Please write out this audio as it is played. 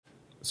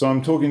So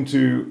I'm talking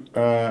to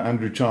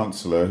Andrew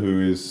Chancellor,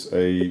 who is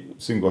a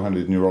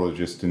single-handed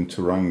neurologist in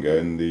Tauranga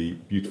in the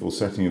beautiful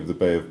setting of the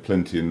Bay of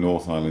Plenty in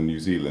North Island, New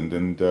Zealand.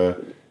 And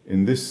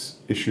in this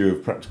issue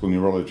of Practical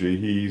Neurology,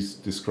 he's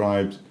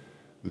described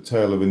the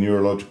tale of a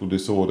neurological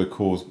disorder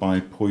caused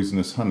by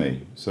poisonous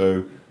honey.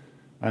 So,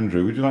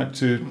 Andrew, would you like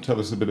to tell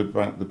us a bit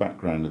about the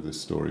background of this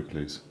story,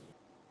 please?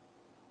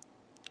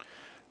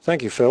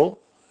 Thank you, Phil.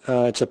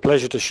 It's a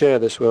pleasure to share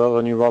this with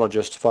other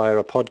neurologists via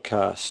a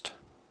podcast.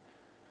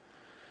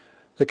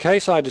 The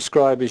case I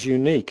describe is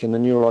unique in the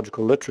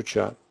neurological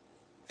literature,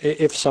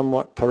 if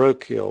somewhat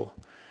parochial,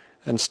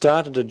 and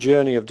started a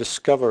journey of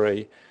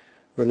discovery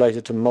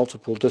related to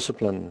multiple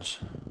disciplines.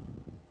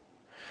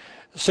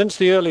 Since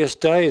the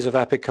earliest days of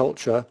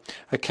apiculture,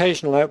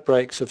 occasional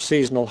outbreaks of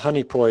seasonal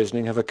honey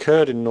poisoning have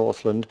occurred in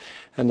Northland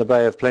and the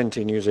Bay of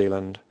Plenty, New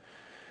Zealand.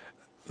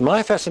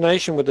 My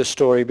fascination with this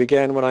story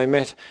began when I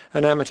met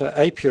an amateur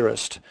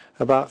apiarist,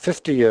 about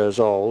 50 years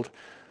old,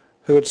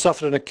 who had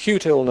suffered an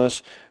acute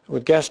illness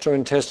with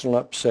gastrointestinal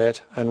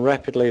upset and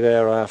rapidly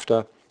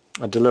thereafter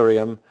a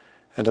delirium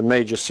and a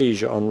major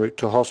seizure en route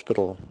to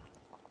hospital.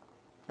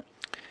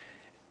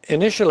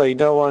 Initially,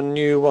 no one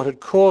knew what had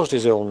caused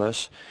his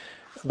illness,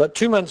 but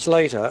 2 months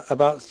later,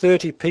 about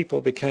 30 people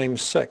became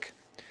sick,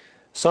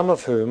 some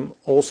of whom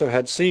also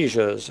had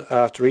seizures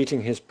after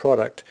eating his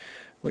product,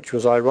 which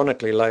was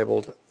ironically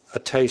labelled a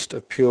taste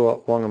of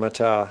pure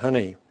Whangamata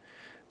honey.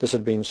 This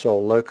had been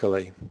sold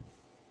locally.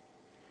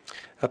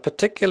 A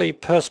particularly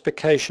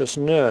perspicacious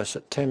nurse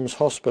at Thames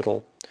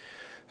Hospital,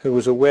 who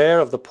was aware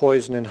of the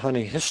poison in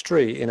honey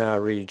history in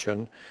our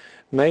region,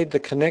 made the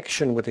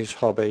connection with his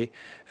hobby,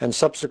 and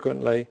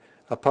subsequently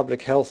a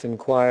public health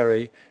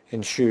inquiry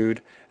ensued,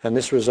 and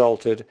this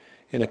resulted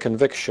in a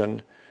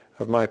conviction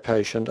of my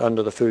patient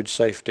under the Food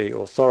Safety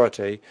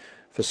Authority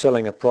for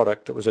selling a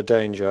product that was a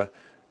danger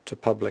to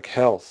public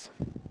health.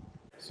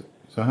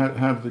 So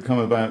how did it come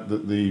about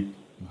that the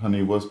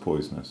honey was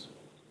poisonous?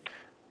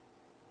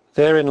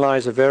 Therein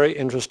lies a very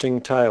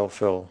interesting tale,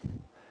 Phil.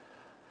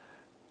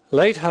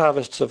 Late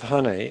harvests of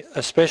honey,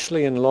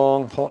 especially in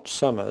long hot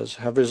summers,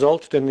 have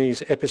resulted in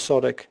these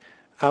episodic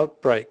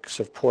outbreaks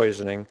of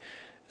poisoning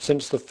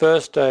since the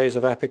first days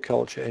of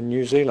apiculture in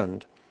New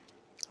Zealand.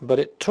 But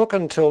it took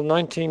until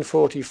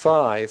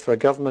 1945 for a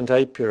government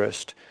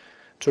apiarist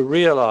to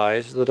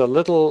realise that a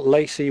little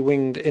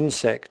lacy-winged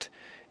insect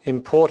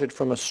imported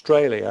from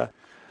Australia,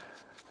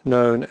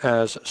 known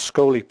as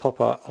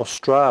Scolipoppa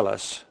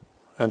australis,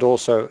 and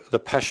also the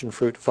passion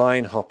fruit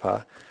vine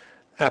hopper,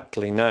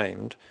 aptly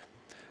named,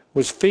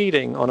 was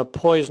feeding on a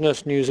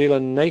poisonous New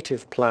Zealand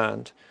native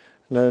plant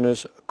known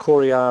as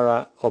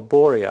Coriara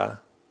arborea,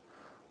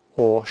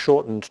 or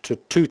shortened to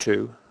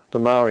tutu, the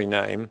Maori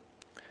name.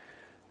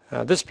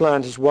 This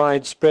plant is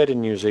widespread in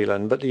New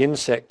Zealand, but the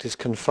insect is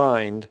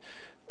confined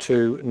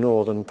to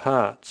northern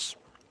parts.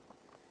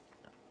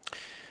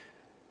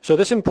 So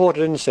this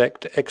imported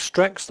insect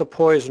extracts the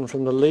poison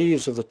from the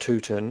leaves of the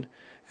tutin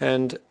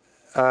and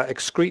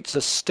excretes a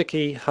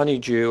sticky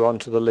honeydew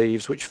onto the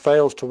leaves which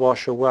fails to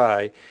wash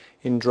away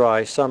in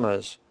dry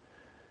summers.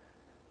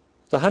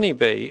 The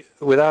honeybee,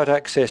 without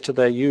access to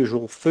their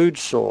usual food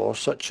source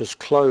such as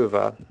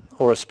clover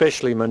or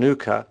especially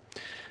manuka,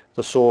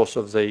 the source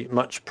of the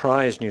much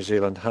prized New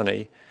Zealand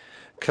honey,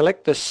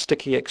 collect this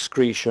sticky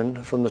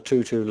excretion from the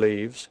tutu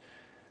leaves,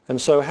 and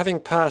so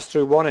having passed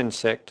through one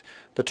insect,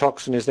 the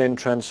toxin is then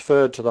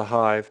transferred to the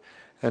hive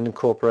and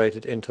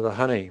incorporated into the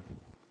honey.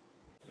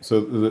 So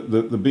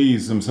the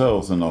bees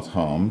themselves are not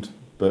harmed,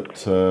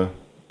 but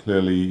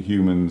clearly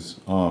humans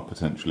are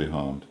potentially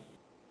harmed.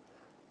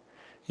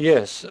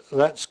 Yes,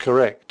 that's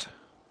correct.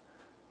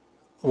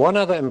 One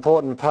other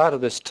important part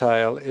of this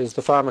tale is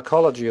the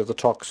pharmacology of the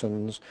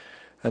toxins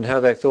and how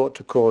they're thought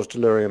to cause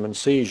delirium and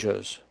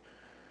seizures.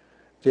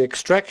 The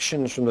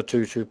extractions from the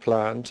tutu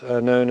plant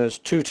are known as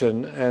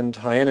tutin and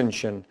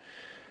hyanintin,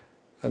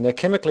 and they're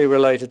chemically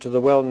related to the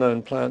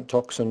well-known plant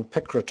toxin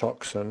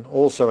picrotoxin,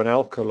 also an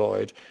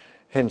alkaloid,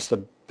 hence the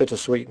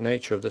bittersweet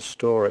nature of this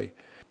story.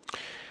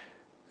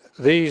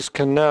 These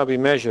can now be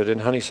measured in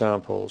honey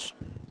samples.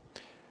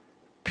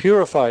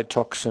 Purified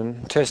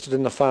toxin, tested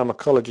in the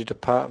pharmacology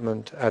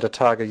department at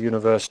Otago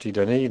University,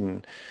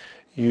 Dunedin,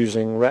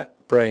 using rat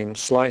brain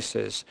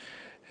slices,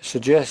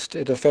 suggest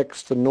it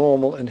affects the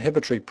normal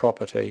inhibitory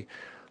property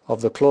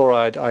of the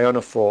chloride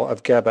ionophore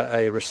of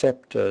GABA-A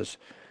receptors,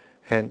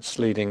 hence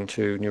leading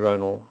to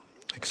neuronal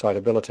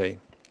excitability.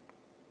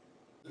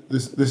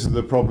 This is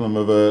the problem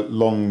of a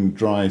long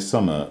dry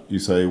summer, you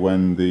say,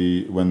 when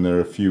there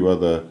are a few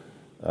other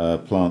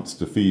plants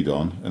to feed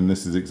on, and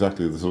this is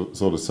exactly the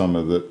sort of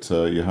summer that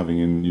you're having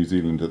in New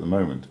Zealand at the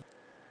moment.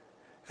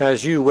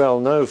 As you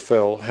well know,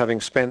 Phil, having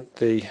spent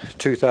the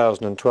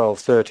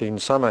 2012-13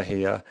 summer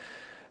here,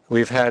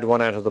 we've had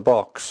one out of the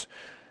box.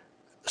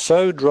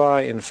 So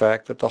dry, in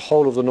fact, that the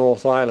whole of the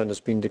North Island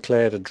has been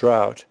declared a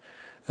drought,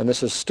 and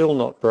this is still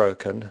not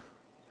broken.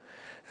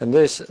 And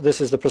this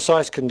is the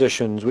precise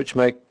conditions which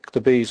make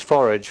the bees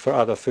forage for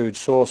other food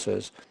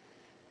sources.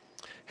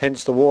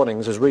 Hence the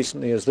warnings as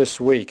recently as this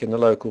week in the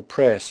local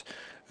press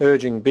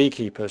urging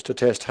beekeepers to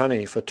test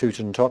honey for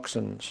Tuten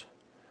toxins.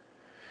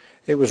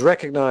 It was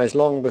recognised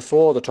long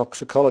before the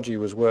toxicology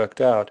was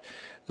worked out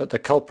that the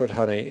culprit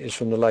honey is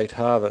from the late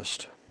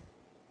harvest.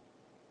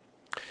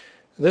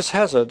 This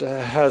hazard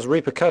has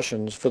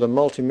repercussions for the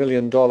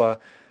multi-million-dollar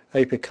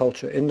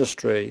apiculture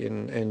industry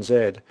in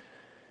NZ.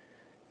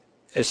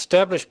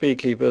 Established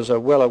beekeepers are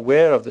well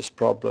aware of this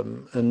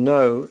problem and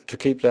know to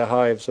keep their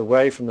hives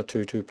away from the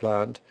tutu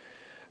plant,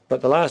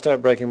 but the last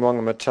outbreak in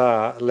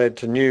Whangamata led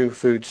to new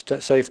food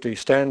safety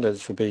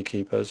standards for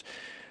beekeepers,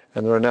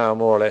 and there are now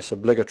more or less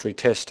obligatory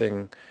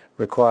testing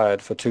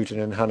required for Tuten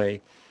in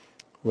honey,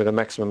 with a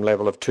maximum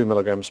level of 2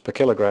 milligrams per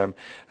kilogram,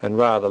 and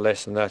rather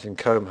less than that in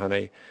comb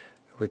honey,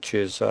 which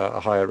is a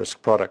higher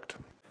risk product.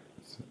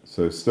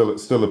 So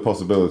still a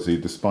possibility,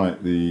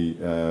 despite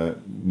the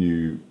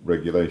new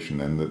regulation,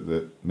 then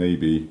that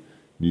maybe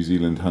New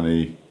Zealand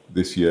honey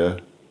this year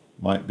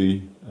might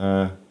be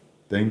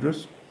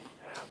dangerous?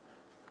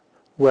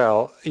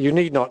 Well, you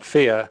need not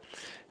fear,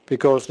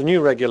 because the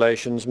new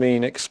regulations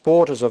mean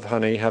exporters of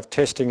honey have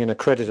testing in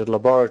accredited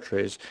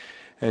laboratories,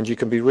 and you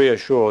can be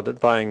reassured that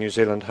buying New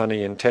Zealand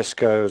honey in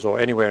Tesco's or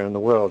anywhere in the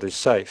world is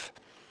safe.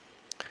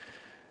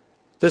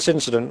 This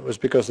incident was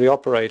because the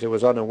operator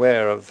was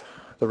unaware of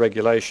the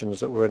regulations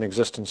that were in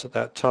existence at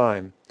that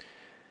time.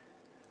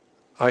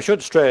 I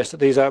should stress that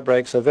these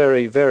outbreaks are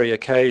very, very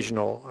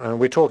occasional, and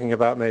we're talking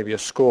about maybe a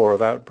score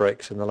of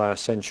outbreaks in the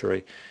last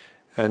century,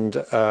 and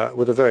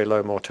with a very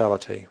low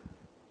mortality.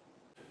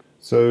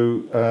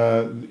 So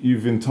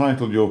you've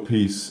entitled your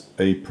piece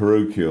A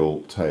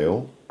Parochial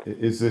Tale.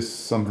 Is this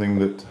something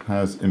that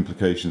has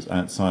implications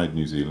outside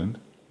New Zealand?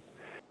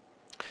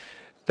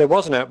 There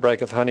was an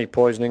outbreak of honey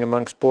poisoning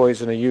amongst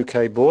boys in a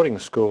UK boarding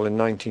school in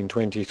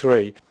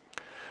 1923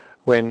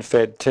 when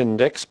fed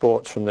tinned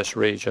exports from this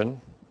region.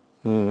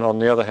 On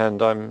the other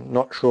hand, I'm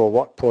not sure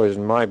what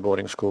poisoned my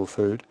boarding school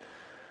food.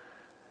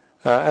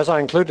 As I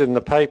included in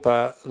the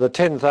paper, the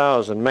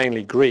 10,000,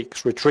 mainly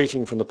Greeks,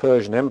 retreating from the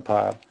Persian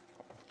Empire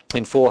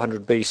in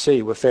 400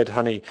 BC were fed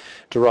honey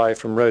derived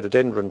from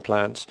rhododendron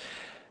plants,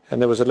 and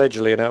there was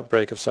allegedly an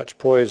outbreak of such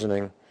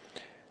poisoning.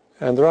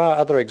 And there are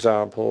other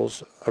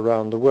examples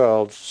around the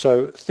world,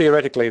 so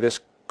theoretically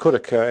this could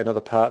occur in other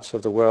parts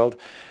of the world,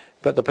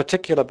 but the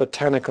particular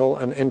botanical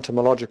and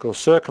entomological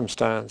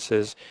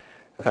circumstances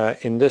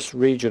in this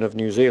region of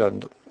New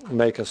Zealand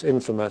make us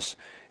infamous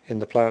in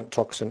the plant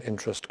toxin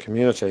interest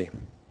community.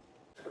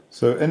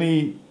 So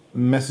any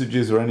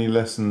messages or any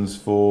lessons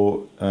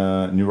for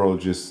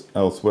neurologists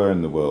elsewhere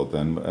in the world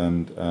then,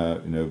 and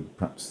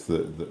perhaps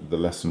the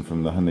lesson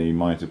from the honey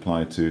might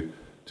apply to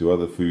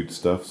other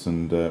foodstuffs,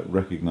 and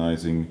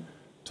recognising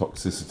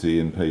toxicity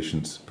in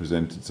patients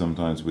presented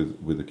sometimes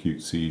with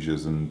acute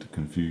seizures and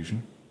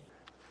confusion?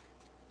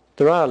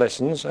 There are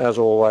lessons, as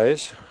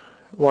always.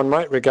 One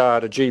might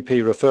regard a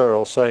GP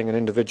referral saying an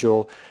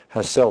individual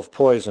has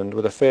self-poisoned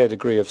with a fair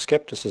degree of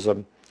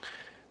scepticism.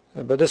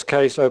 But this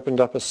case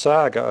opened up a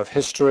saga of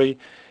history,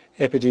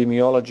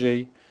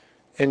 epidemiology,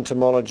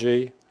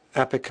 entomology,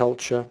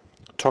 apiculture,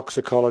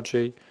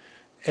 toxicology,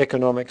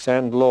 economics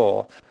and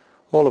law,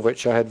 all of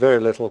which I had very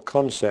little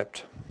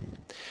concept.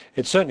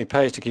 It certainly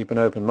pays to keep an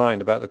open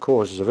mind about the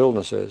causes of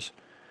illnesses.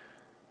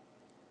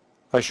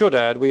 I should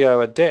add we owe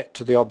a debt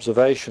to the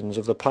observations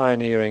of the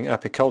pioneering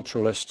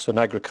apiculturalists and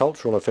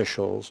agricultural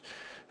officials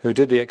who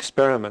did the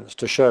experiments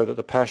to show that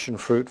the passion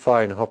fruit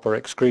vine hopper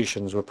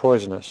excretions were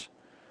poisonous.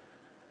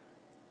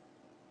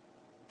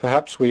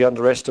 Perhaps we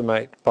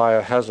underestimate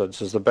biohazards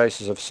as the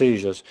basis of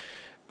seizures,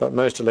 but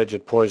most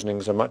alleged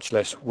poisonings are much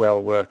less well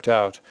worked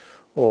out,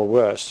 or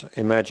worse,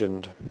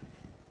 imagined.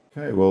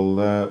 Okay,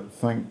 well,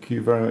 thank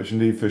you very much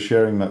indeed for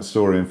sharing that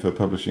story and for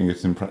publishing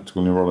it in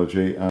Practical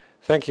Neurology.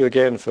 Thank you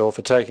again, Phil,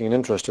 for taking an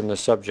interest in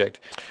this subject,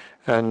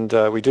 and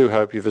we do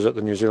hope you visit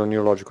the New Zealand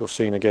neurological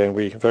scene again.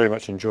 We very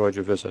much enjoyed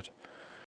your visit.